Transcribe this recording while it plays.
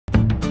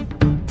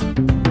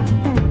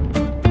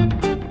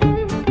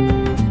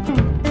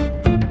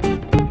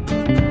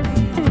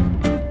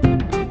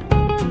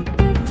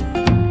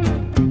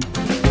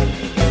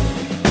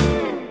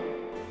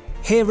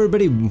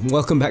everybody,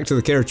 welcome back to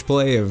the Carriage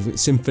Play of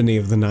Symphony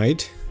of the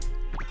Night.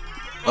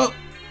 Oh!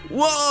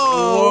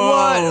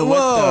 Whoa!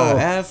 What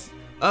the F?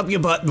 Up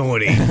your butt,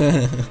 Morty.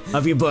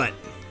 Up your butt.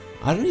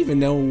 I don't even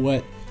know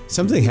what...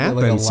 Something happened.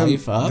 Like a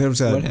life up?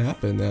 What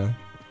happened there?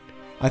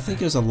 I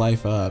think it was a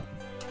life up.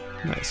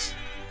 Nice.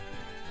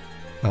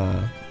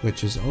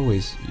 Which is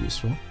always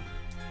useful.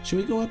 Should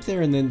we go up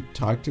there and then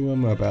talk to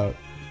him about...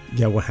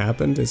 Yeah, what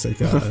happened? It's like,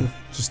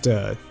 just,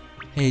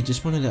 Hey,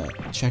 just wanted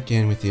to check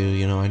in with you,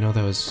 you know, I know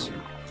that was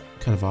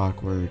kind of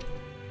awkward.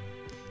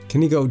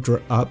 Can you go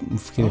up?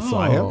 Can you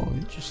fly up? Oh,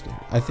 interesting.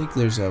 I think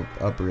there's a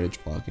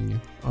bridge blocking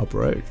you. A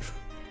bridge.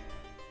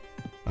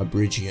 A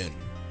bridgean.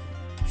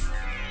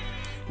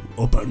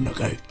 Open the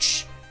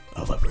gates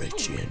of a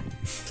bridgean.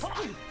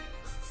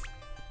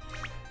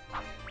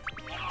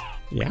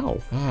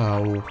 Yow.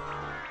 Ow.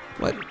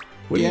 What?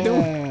 What are you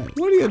doing?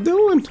 What are you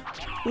doing?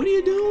 What are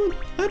you doing?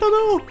 I don't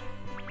know.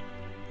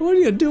 What are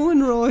you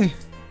doing, Roy?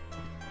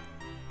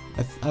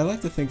 I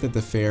like to think that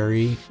the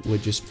fairy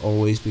would just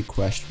always be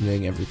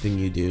questioning everything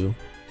you do.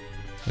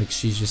 Like,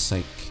 she's just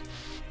like,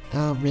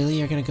 oh, really?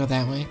 You're gonna go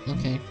that way?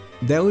 Okay.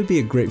 That would be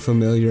a great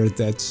familiar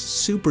that's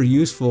super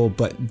useful,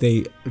 but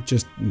they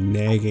just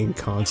nagging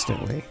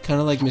constantly. Kind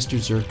of like Mr.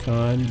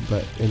 Zircon,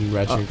 but in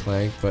Ratchet &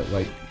 Clank, but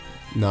like,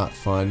 not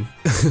fun.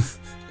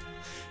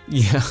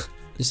 Yeah.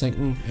 Just like,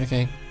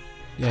 okay.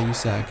 Yeah, you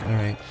suck.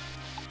 Alright.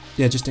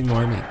 Yeah, just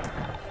ignore me.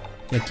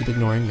 Yeah, keep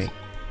ignoring me.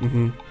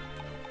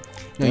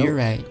 No, you're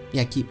right.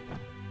 Yeah, keep...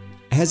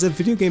 Has a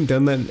video game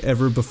done that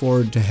ever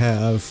before, to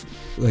have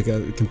like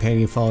a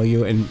companion follow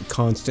you and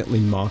constantly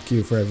mock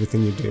you for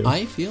everything you do?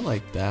 I feel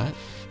like that.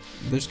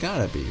 There's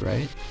gotta be,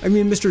 right? I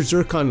mean, Mr.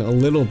 Zircon a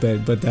little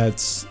bit, but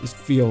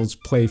feels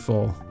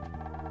playful.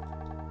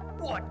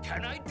 What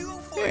can I do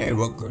for you? Hey,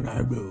 what can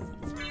I do?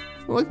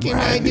 What can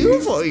I do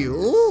for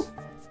you?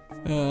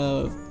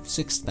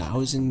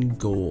 6,000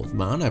 gold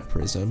mana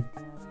prism.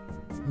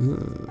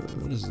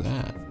 What is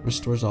that?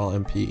 Restores all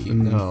MP.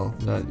 No,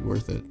 not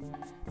worth it.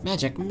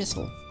 Magic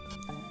missile.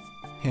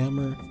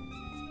 Hammer.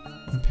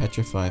 And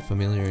petrify.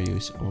 Familiar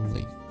use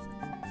only.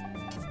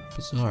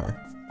 Bizarre.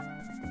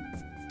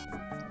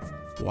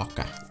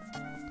 Waka.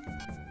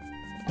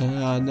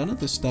 None of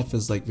this stuff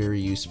is like very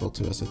useful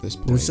to us at this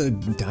point. There's a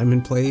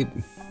diamond plate.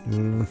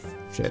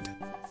 Shit.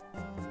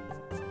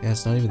 Yeah,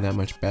 it's not even that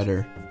much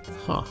better.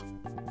 Huh.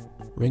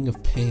 Ring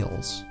of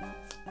Pails.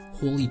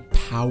 Holy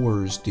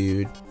powers,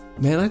 dude.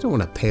 Man, I don't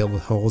want a pail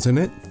with holes in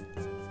it.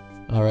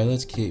 Alright,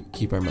 let's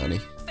keep our money.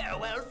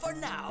 Farewell for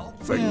now.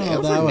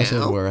 That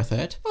wasn't worth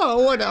it.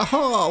 Oh, what a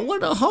haul!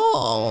 What a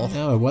haul!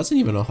 No, it wasn't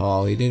even a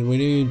haul. We didn't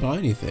even buy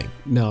anything.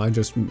 No, I'm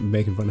just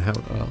making fun of how...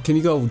 Oh. Can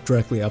you go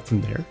directly up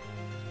from there?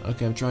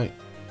 Okay, I'm trying.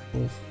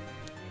 Wolf.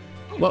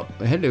 Well,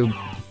 hello.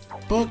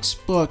 Books.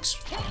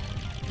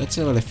 That's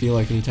what I feel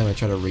like anytime I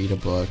try to read a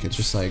book. It's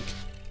just like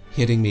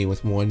hitting me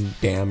with one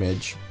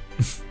damage.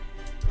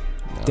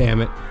 No.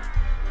 Damn it.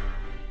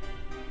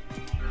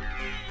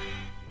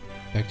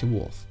 Back to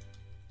wolf.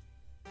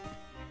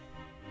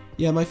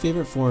 Yeah, my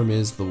favorite form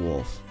is the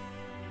wolf.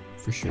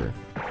 For sure.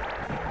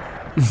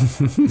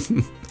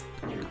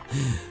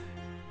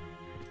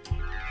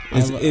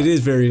 It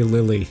is very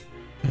Lily.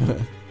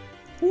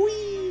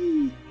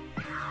 Whee!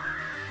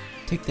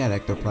 Take that,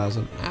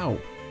 ectoplasm. Ow.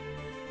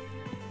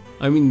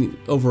 I mean,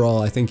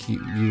 overall, I think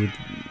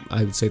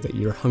I would say that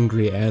you're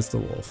hungry as the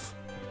wolf.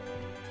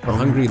 Or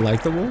hungry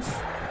like the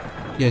wolf?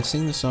 Yeah,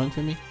 sing the song for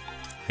me.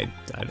 I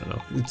don't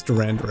know. It's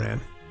Duran Duran.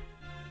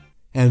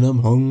 And I'm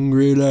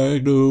hungry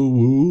like the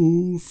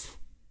wolf.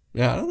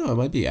 Yeah, I don't know. It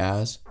might be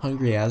as.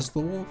 Hungry as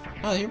the wolf.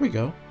 Oh, here we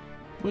go.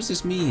 What does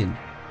this mean?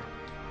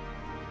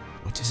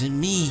 What does it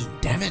mean?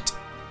 Damn it.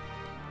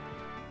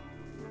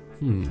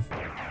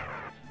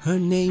 Her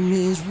name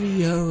is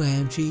Rio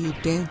and she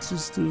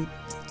dances through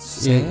the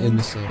sand. Yeah, in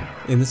the sand.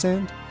 In the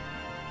sand?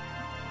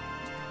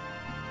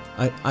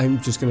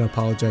 I'm just going to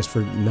apologize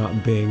for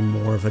not being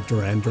more of a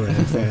Duran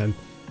Duran fan.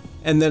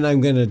 And then I'm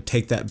going to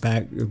take that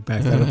back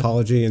that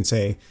apology and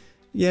say,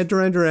 yeah,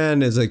 Duran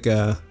Duran is like,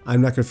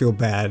 I'm not going to feel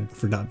bad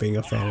for not being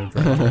a fan of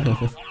Duran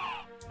Duran.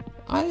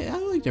 I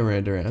like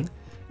Duran Duran.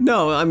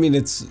 No, I mean,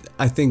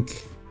 I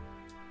think,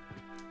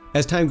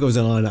 as time goes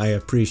on, I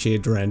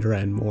appreciate Duran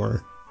Duran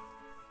more.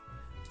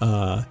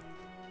 But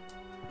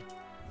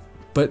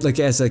like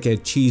as like a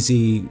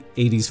cheesy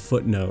 80s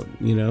footnote,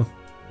 you know?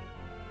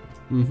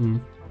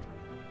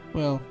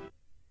 Well,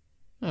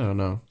 I don't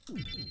know.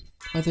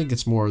 I think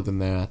it's more than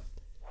that.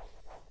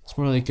 It's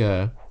more like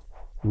a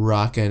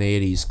rockin'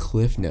 80s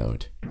cliff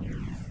note.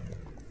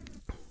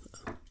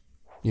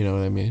 You know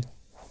what I mean?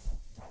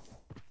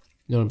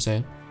 You know what I'm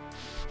saying?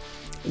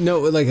 No,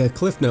 like a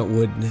cliff note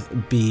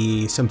would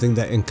be something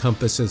that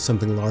encompasses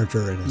something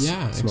larger and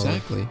yeah,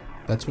 exactly.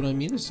 That's what I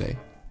mean to say.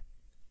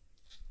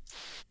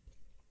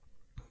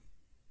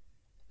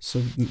 So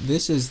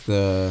this is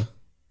the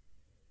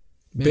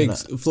big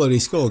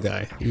floaty skull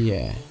guy.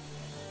 Yeah.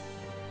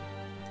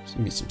 There's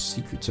gonna be some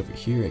secrets over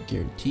here, I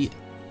guarantee it.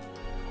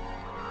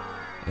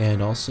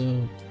 And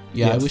also,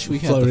 yeah, I wish we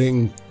had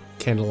floating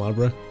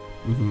candelabra.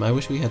 I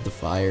wish we had the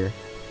fire.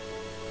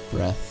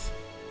 Breath.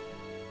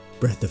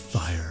 Breath of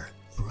Fire.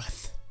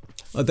 Breath.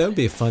 Oh, that would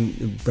be a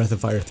fun Breath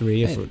of Fire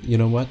 3 Hey, you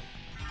know what?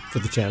 for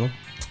the channel.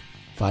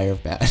 Fire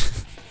of Bat.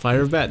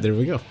 Fire of Bat. There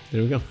we go.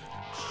 There we go.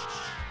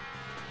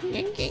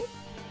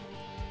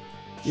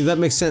 Yeah, that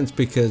makes sense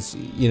because,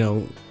 you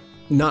know,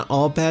 not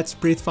all bats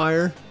breathe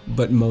fire,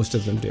 but most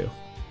of them do.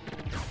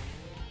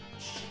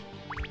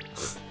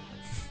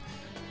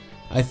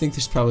 I think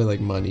there's probably like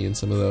money in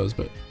some of those,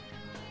 but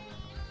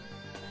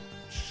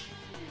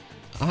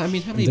I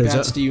mean, how many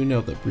bats do you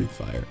know that breathe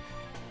fire?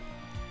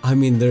 I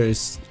mean,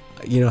 there's,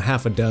 you know,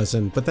 half a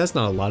dozen, but that's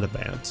not a lot of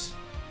bats.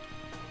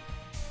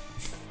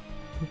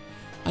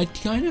 I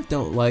kind of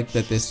don't like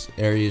that this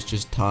area is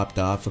just topped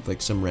off with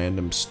like some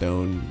random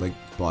stone, like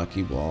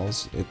blocky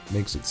walls. It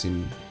makes it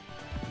seem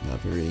not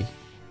very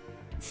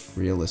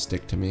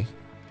realistic to me.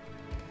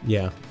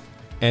 Yeah.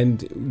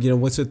 And, you know,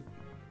 what's it?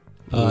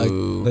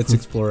 Let's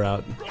explore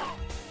out.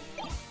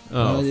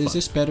 Oh, is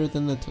this better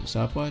than the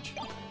stopwatch?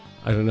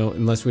 I don't know,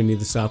 unless we need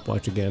the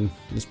stopwatch again.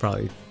 It's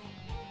probably...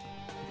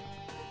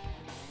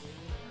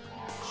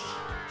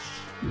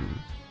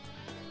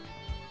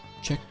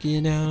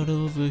 Checking out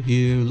over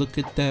here, look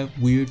at that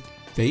weird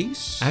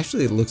face.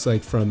 Actually, it looks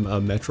like from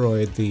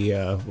Metroid, the,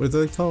 what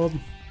are they called?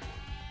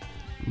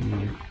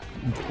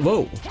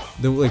 Whoa!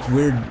 The, like,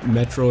 weird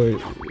Metroid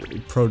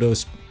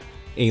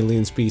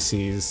proto-alien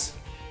species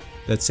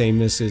that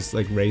Samus is,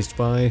 like, raised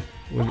by.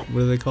 What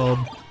are they called?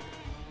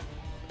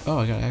 Oh,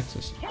 I got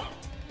access.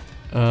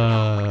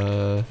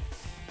 The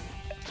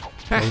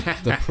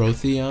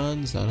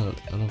Protheons? I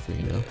don't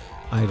freaking know.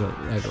 I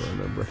don't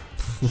remember.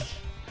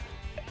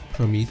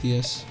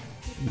 Prometheus?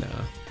 Nah.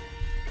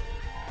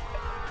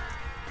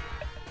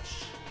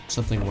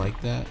 Something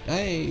like that.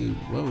 Hey,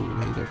 whoa,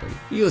 hey there, buddy.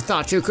 You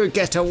thought you could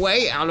get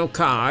away,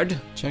 Alucard?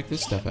 Check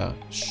this stuff out.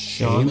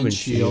 Shaman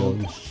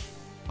Shield.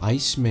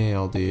 Ice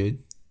Mail,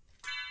 dude.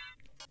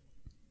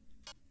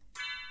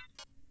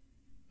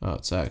 Oh,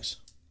 it sucks.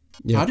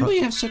 Yeah, how do we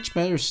have such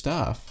better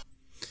stuff?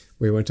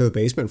 We went to the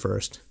basement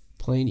first.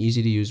 Plain,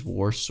 easy to use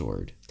war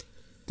sword.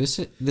 This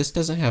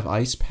doesn't have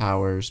ice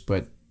powers,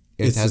 but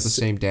it has the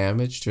same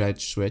damage. Should I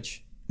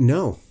switch?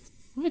 No.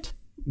 What?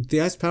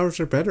 The ice powers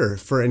are better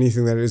for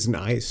anything that isn't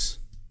ice.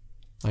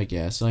 I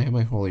guess. I have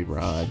my holy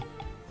rod.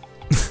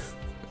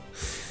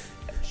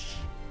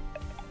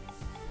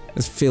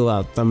 Let's fill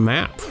out the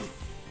map.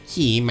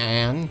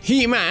 He-Man.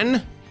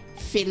 He-Man!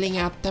 Filling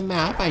out the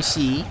map, I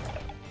see.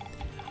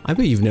 I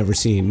bet you've never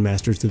seen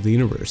Masters of the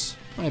Universe.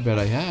 I bet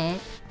I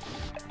have.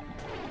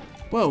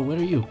 Whoa, what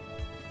are you?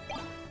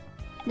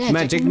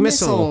 Magic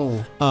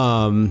missile.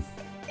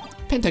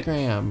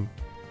 Pentagram.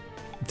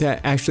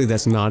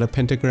 That's not a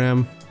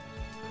pentagram.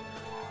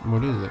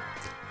 What is it?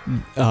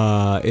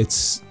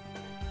 It's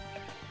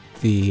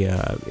the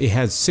it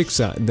has six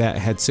that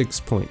had 6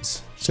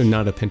 points, so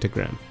not a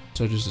pentagram.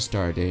 So just a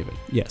Star of David.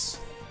 Yes.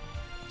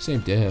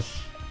 Same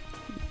diff.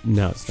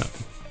 No, it's not.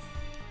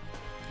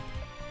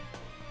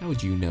 How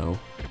would you know?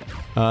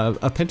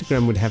 A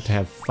pentagram would have to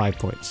have 5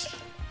 points.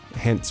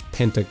 Hence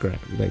pentagram,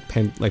 like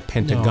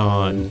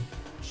pentagon. No.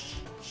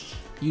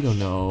 You don't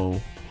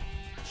know.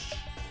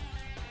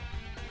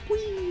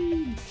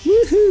 Whee!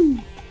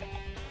 Woohoo!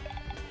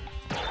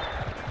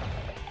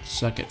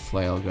 Suck it,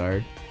 Flail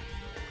Guard.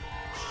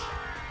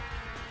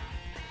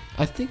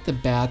 I think the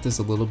Bath is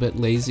a little bit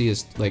lazy,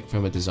 as like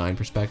from a design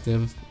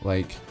perspective.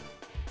 Like,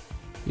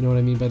 you know what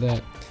I mean by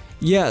that?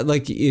 Yeah,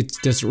 like it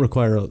doesn't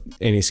require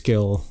any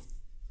skill.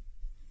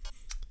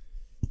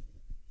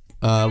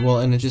 Well,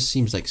 and it just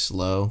seems like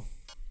slow.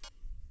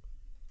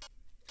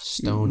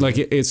 Stone. Like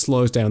it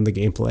slows down the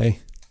gameplay.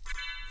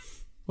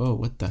 Whoa,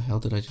 what the hell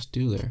did I just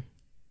do there?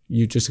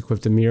 You just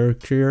equipped a mirror,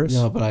 curious?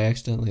 No, but I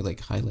accidentally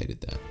like highlighted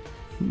that.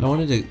 I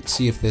wanted to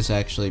see if this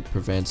actually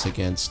prevents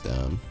against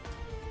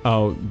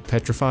Oh,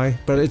 petrify?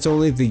 But it's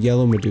only the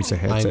yellow Medusa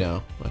heads. I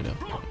know.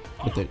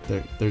 But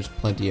there's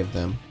plenty of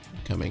them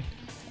coming.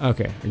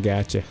 Okay, I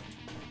gotcha.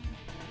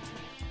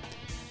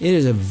 It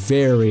is a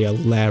very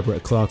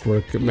elaborate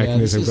clockwork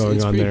mechanism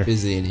going on there. It's pretty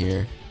busy in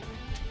here.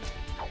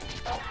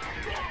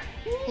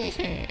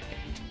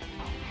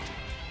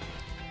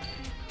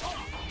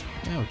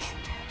 Ouch.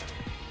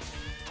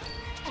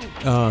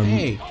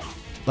 Hey.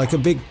 Like a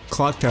big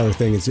clock tower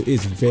thing is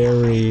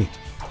very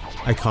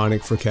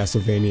iconic for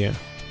Castlevania.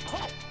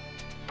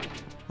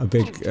 A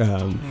big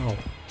Ow.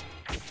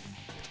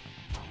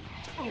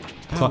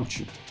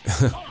 Ouch.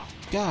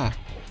 God.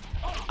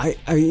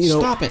 You know,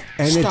 stop it.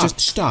 And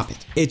Stop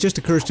it. It just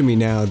occurs to me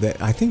now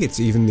that I think it's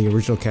even the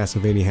original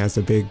Castlevania has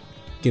a big,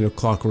 you know,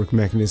 clockwork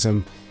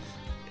mechanism.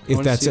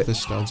 If that's it,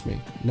 this stuns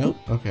me. Nope.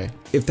 Okay.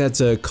 If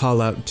that's a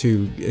call out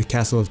to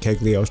Castle of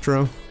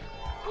Cagliostro.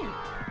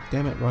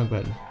 Damn it! Wrong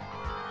button.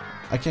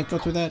 I can't go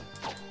through that.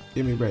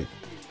 Give me a break.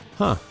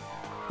 Huh?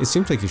 It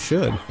seems like you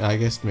should. I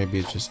guess maybe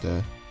it's just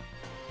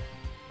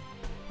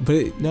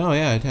But no,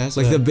 yeah, it has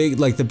like the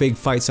big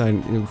fight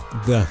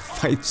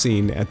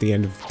scene at the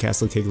end of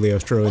Castle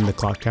Cagliostro in the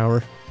clock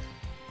tower.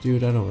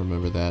 Dude, I don't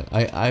remember that.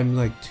 I'm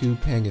like too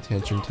paying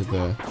attention to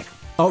the.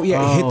 Oh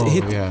yeah, Oh,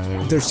 hit.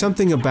 Yeah, There's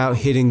something about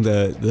hitting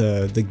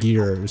the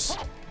gears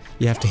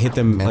You have to hit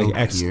them Metal like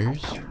X.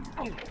 gears?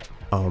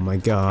 Oh my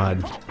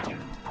god.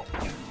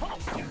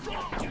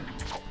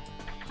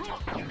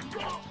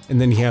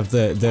 And then you have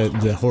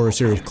the horror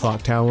series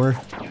Clock Tower.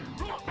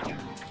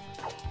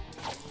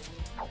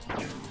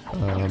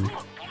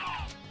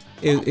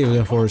 It was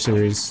a horror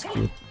series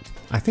with,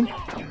 I think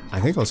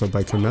also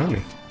by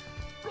Konami.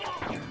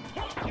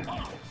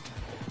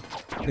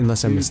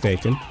 Unless I'm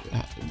mistaken.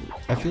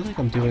 I feel like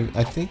I'm doing...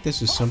 I think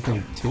this is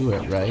something to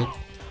it, right?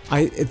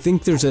 I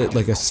think there's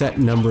a set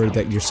number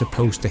that you're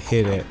supposed to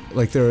hit it.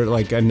 Like there are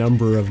like a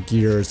number of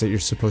gears that you're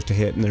supposed to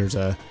hit, and there's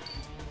a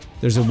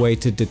way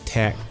to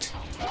detect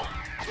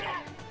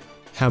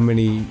how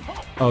many.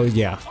 Oh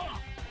yeah.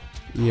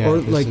 Yeah. Or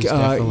like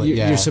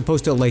yeah. you're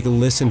supposed to like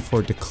listen for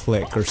it to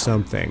click or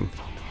something.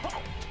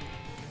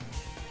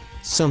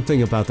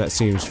 Something about that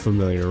seems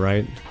familiar,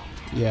 right?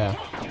 Yeah,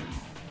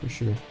 for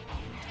sure.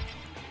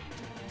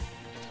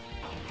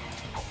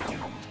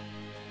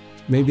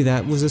 Maybe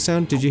that was the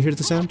sound? Did you hear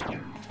the sound?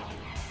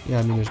 Yeah,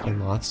 I mean, there's been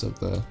lots of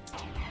the...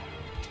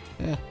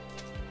 Yeah.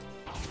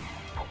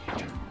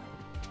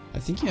 I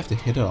think you have to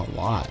hit it a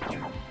lot.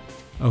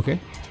 Okay.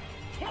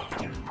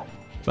 But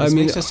This I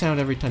mean, makes a sound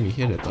every time you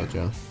hit it, though,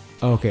 Joe.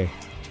 okay.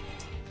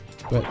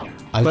 But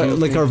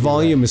like our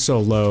volume is so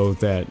low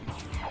that...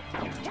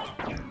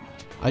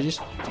 I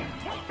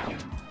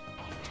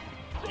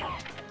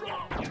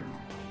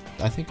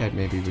think I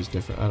maybe was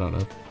different. I don't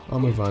know. I'll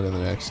move on to the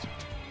next.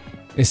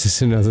 Is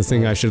this another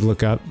thing I should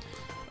look up?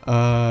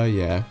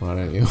 Yeah, why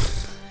don't you?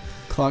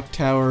 Clock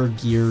tower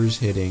gears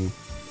hitting.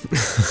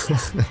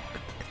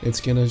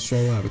 It's gonna show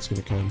up, it's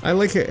gonna come. I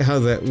like it how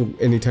that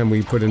anytime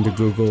we put into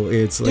Google,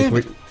 it's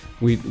like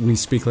we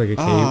speak like a cave.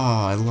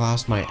 Oh, I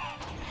lost my...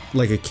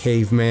 Like a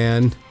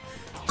caveman.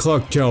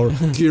 Clock tower,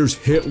 gears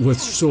hit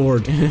with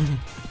sword.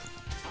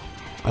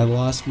 I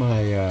lost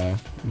my,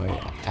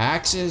 my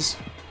axes.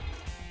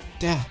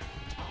 Dad.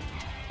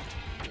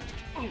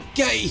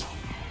 Gay!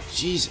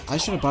 Jeez, I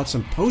should have bought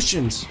some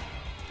potions.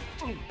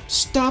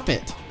 Stop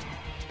it!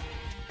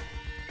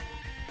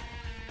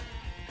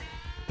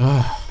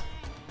 Ugh.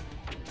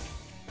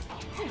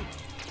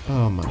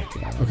 Oh my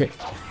god. Okay.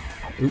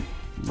 Oop.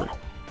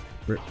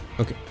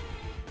 Okay.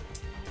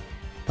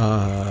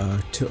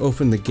 To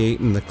open the gate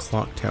in the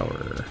clock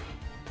tower.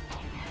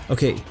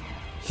 Okay.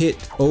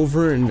 Hit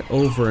over and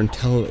over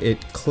until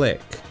it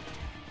click.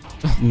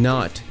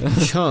 Not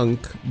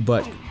chunk,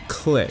 but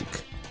click.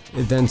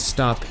 Then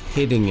stop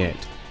hitting it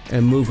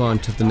and move on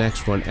to the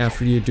next one.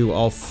 After you do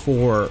all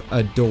 4,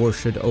 a door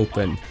should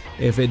open.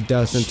 If it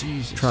doesn't,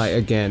 Jesus. try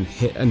again.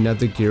 Hit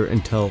another gear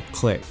until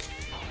click.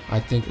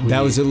 I think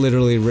That was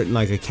literally written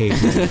like a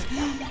caveman.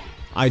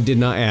 I did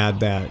not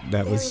add that.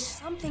 That There is was...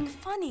 something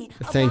funny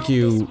Thank about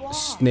you, this wall.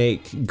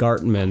 Snake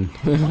Gartman.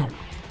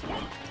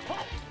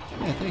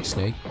 Yeah, thanks,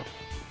 Snake.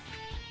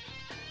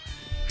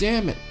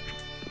 Damn it!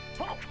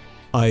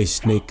 I,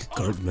 Snake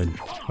Gartman.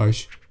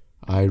 Hush.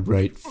 I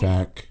write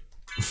fac.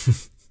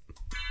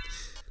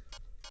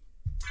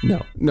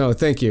 No,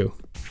 thank you.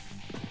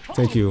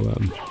 Thank you,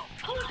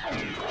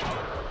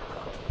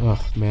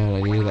 Oh man,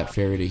 I needed that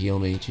fairy to heal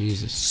me.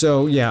 Jesus.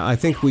 So, yeah, I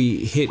think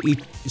we hit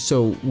each...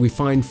 So, we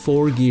find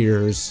 4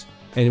 gears,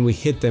 and we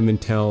hit them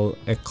until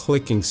a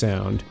clicking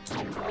sound.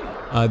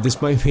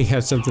 This might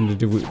have something to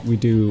do with... We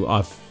do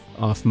off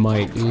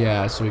mic.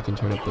 Yeah, so we can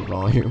turn up the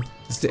volume.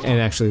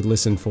 And actually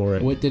listen for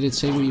it. What did it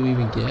say what you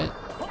even get?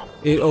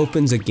 It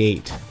opens a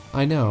gate.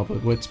 I know,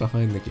 but what's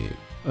behind the gate?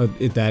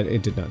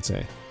 It did not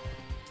say.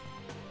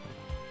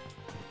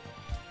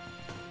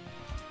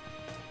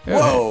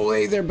 Whoa,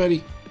 hey there,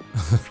 buddy.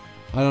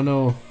 I don't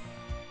know.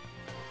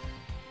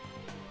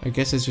 I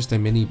guess it's just a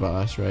mini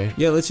boss, right?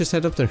 Yeah, let's just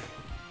head up there.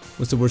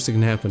 What's the worst that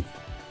can happen?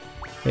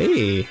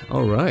 Hey,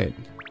 alright.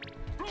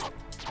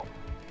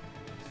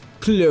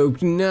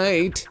 Cloaked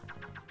Knight.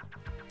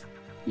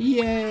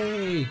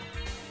 Yay!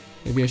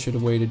 Maybe I should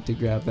have waited to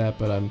grab that,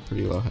 but I'm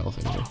pretty low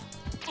health anyway.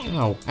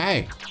 Ow,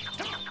 hey!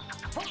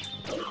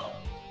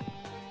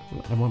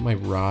 I want my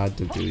rod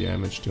to do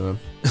damage to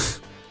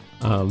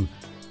him.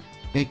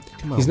 Hey,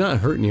 come on. He's not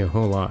hurting you a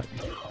whole lot.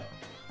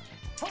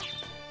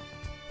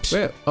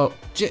 Wait, oh.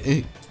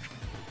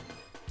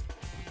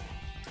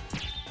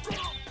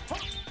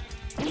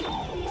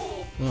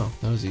 Oh,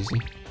 that was easy.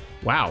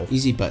 Wow.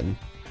 Easy button.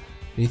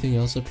 Anything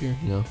else up here?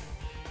 No.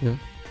 Yeah.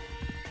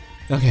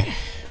 Okay,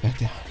 back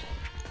down.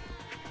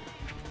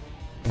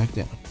 Back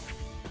down.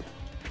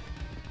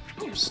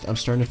 I'm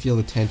starting to feel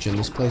the tension.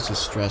 This place is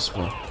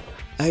stressful.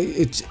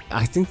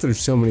 I think there's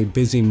so many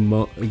busy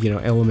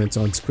elements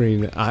on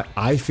screen that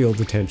I feel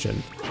the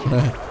tension.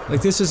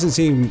 Like this doesn't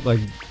seem like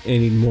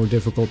any more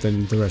difficult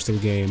than the rest of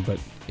the game, but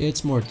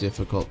It's more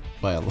difficult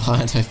by a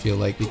lot, I feel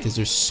like, because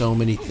there's so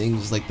many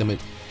things, like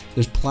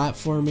there's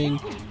platforming,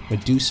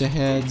 Medusa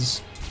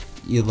heads,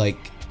 you like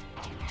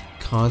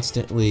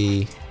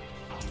constantly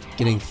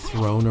getting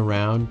thrown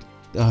around,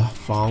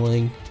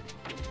 falling.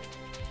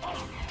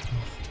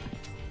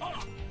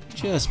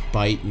 Just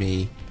bite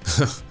me.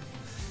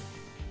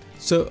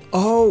 so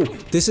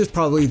this is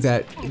probably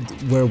that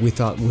where we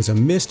thought was a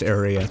mist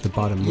area at the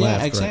bottom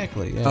left. Yeah,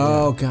 exactly. Right? Yeah,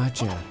 Oh, yeah.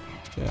 gotcha.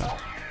 Yeah.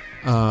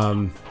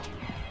 Um,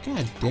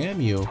 God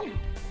damn you.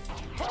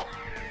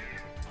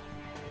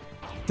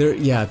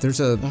 there's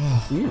a.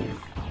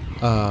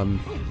 Ooh.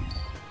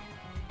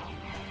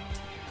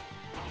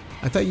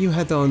 I thought you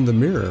had on the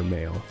mirror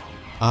mail.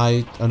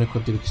 I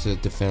unequipped it because the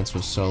defense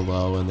was so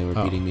low and they were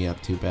beating me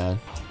up too bad.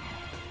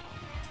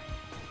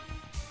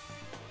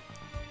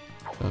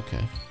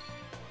 Okay.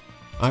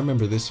 I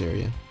remember this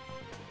area.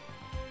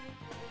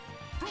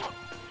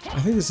 I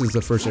think this is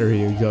the first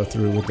area you go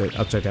through with the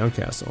upside down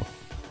castle.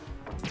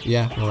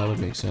 Yeah, well that would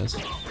make sense.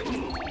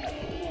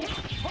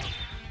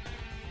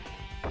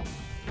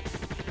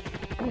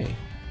 Hey.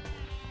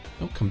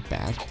 Don't come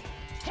back.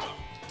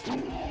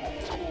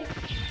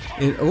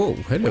 Oh,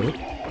 hello.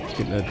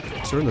 Getting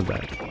a sword in the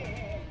back.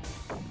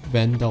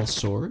 Vendel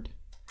sword?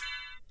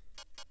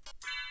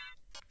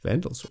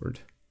 Vandal sword.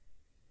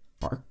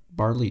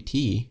 Barley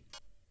tea?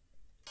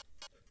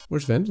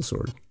 Where's Vandal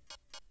sword?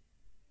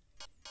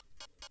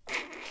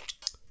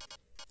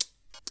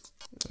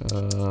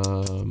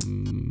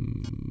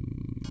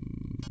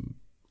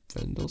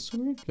 Vendel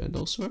sword?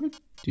 Vendel sword? Do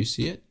you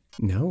see it?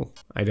 No,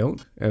 I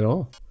don't at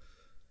all.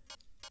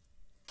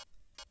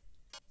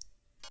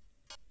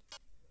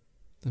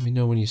 Let me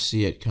know when you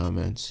see it,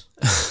 comments.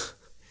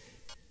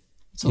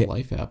 It's a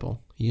life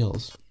apple.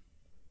 Heals.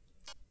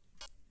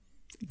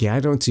 Yeah, I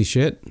don't see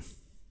shit.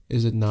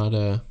 Is it not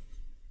a...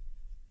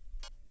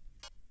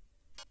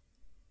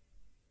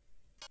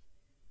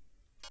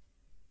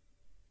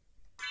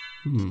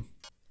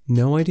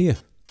 No idea.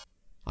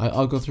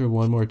 I'll go through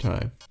one more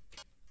time.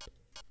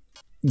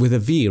 With a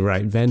V,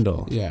 right?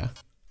 Vandal. Yeah.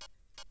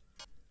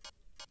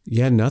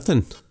 Yeah,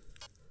 nothing.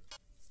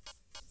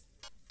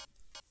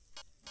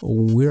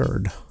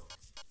 Weird.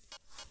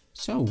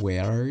 So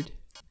weird.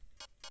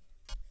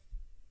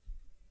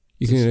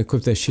 You can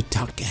equip that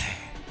shiitake.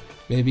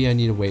 Maybe I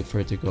need to wait for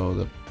it to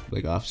go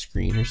like off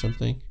screen or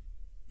something.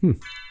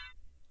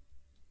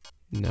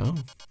 No.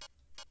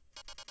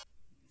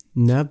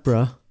 Nah,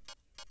 bruh.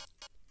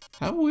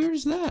 How weird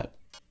is that?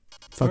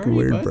 Fucking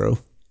weird, bro.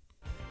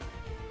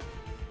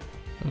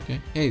 Okay.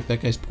 Hey,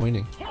 that guy's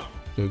pointing.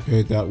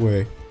 Okay, that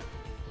way. Do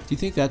you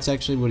think that's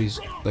actually what he's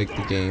like?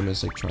 The game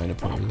is like trying to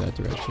point me that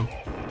direction.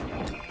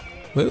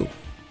 Whoa.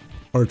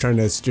 Or trying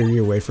to steer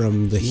you away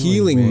from the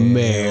healing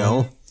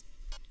mail.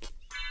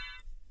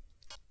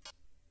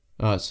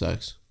 Oh, it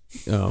sucks.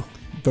 Oh,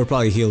 but it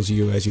probably heals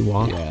you as you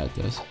walk. Yeah, it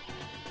does.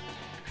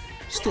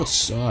 Still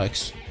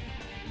sucks.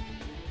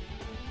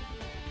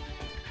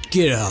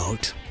 Get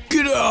out!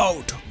 Get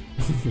out!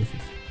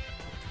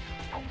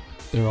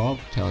 They're all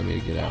telling me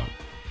to get out.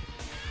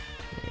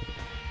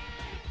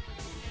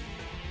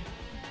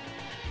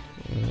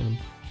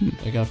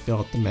 I gotta fill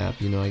out the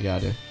map, you know I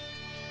gotta.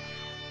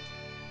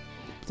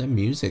 That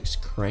music's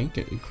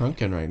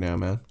crunking right now,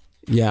 man.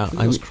 Yeah, Look at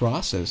those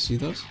crosses, see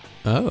those?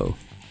 Oh.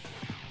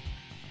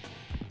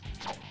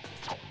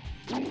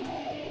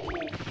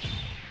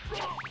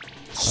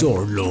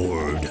 Sword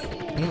Lord.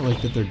 I don't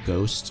like that their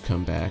ghosts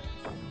come back.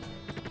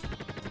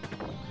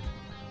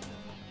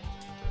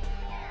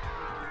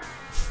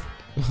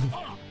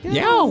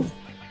 Yo!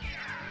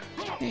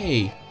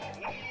 Hey!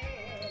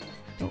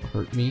 Don't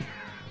hurt me.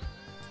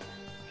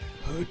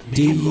 Hurt me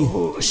Do you-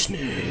 more,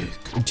 Snake.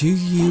 Do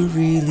you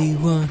really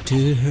want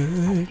to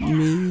hurt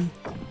me?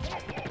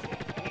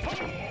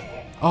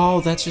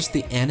 Oh, that's just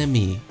the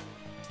enemy.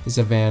 Is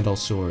a Vandal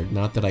sword.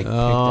 Not that I picked up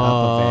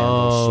a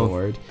Vandal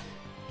sword.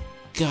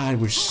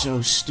 God, we're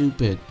so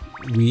stupid.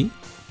 We?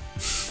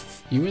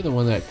 You were the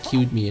one that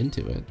cued me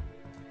into it.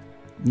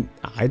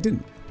 I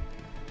didn't.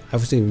 I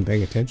wasn't even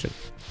paying attention.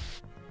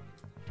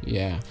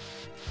 Yeah.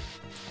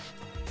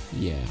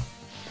 Yeah.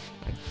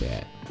 I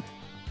bet.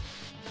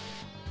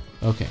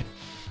 Okay.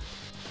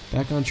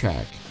 Back on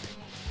track.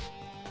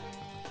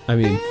 I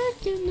mean...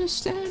 Back in the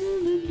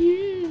saddle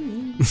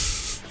again.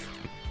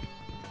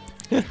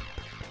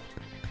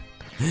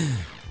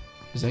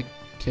 Is that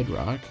Kid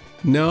Rock?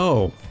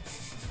 No.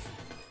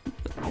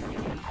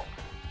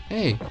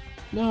 Hey.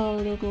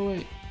 No, don't go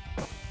away.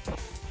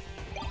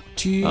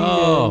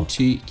 Oh.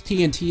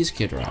 TNT's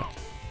Kid Rock.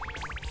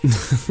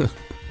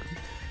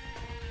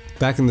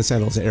 Back in the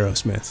saddle's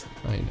Aerosmith.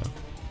 I know.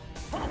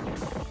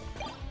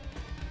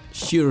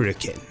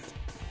 Shuriken.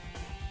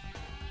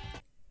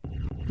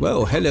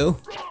 Whoa, hello.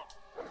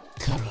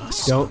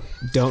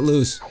 Don't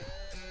lose.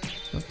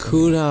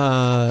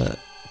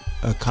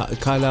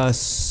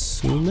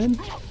 Karasumen?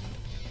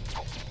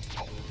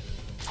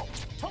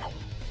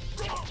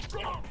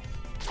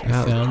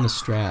 I found the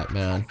strat,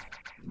 man.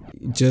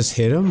 Just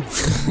hit him?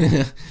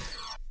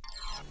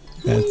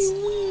 That's...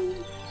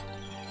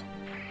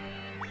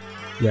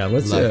 Yeah,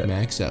 let's Life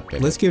max up,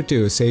 baby. let's get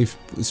to a safe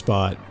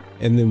spot,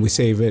 and then we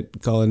save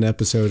it, call it an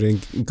episode,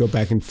 and go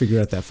back and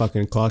figure out that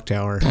fucking clock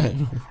tower.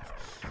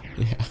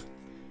 Yeah.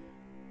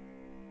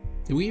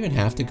 Do we even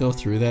have to go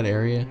through that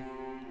area?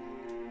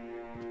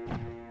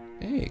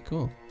 Hey,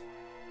 cool.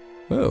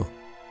 Whoa.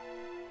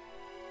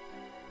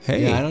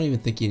 Hey. Yeah, I don't even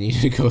think you need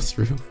to go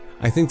through.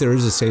 I think there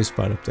is a safe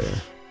spot up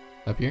there.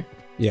 Up here?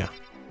 Yeah.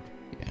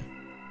 Yeah.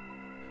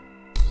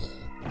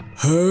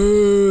 Save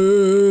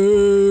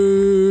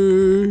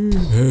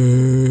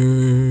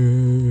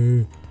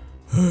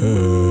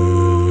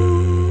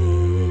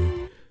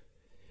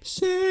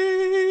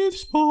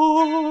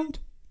spot.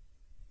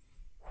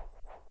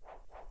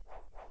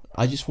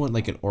 I just want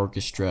like an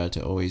orchestra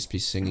to always be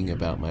singing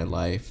about my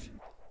life.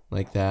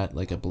 Like that,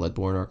 like a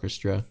Bloodborne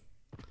orchestra.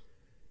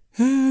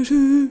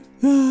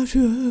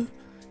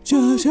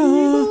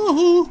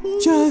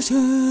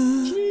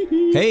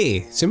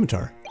 Hey,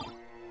 scimitar.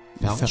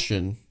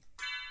 Falchion.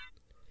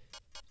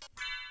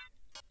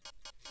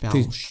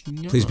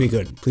 Please be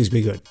good. Please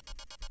be good.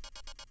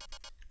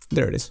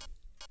 There it is.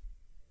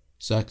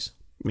 Sucks.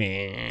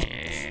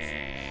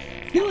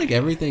 I feel like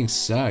everything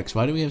sucks.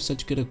 Why do we have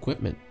such good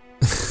equipment?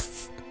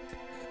 Is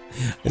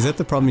that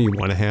the problem you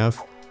want to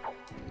have?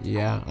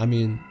 Yeah, I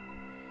mean,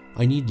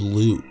 I need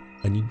loot.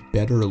 I need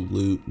better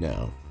loot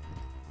now.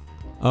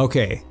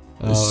 Okay.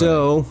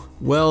 So,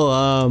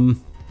 well,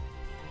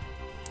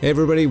 hey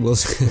everybody, we'll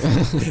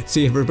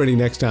see everybody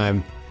next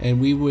time.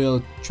 And we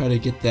will try to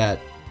get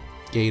that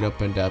gate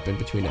opened up in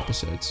between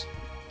episodes.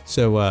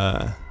 So,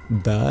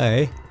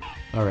 bye.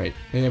 Alright,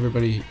 hey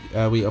everybody,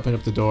 we open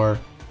up the door,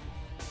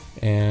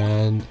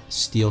 and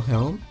steel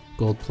helm,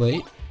 gold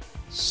plate,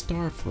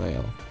 star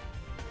flail.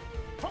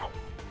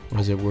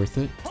 Was it worth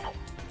it?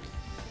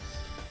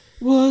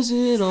 Was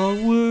it all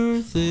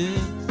worth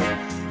it?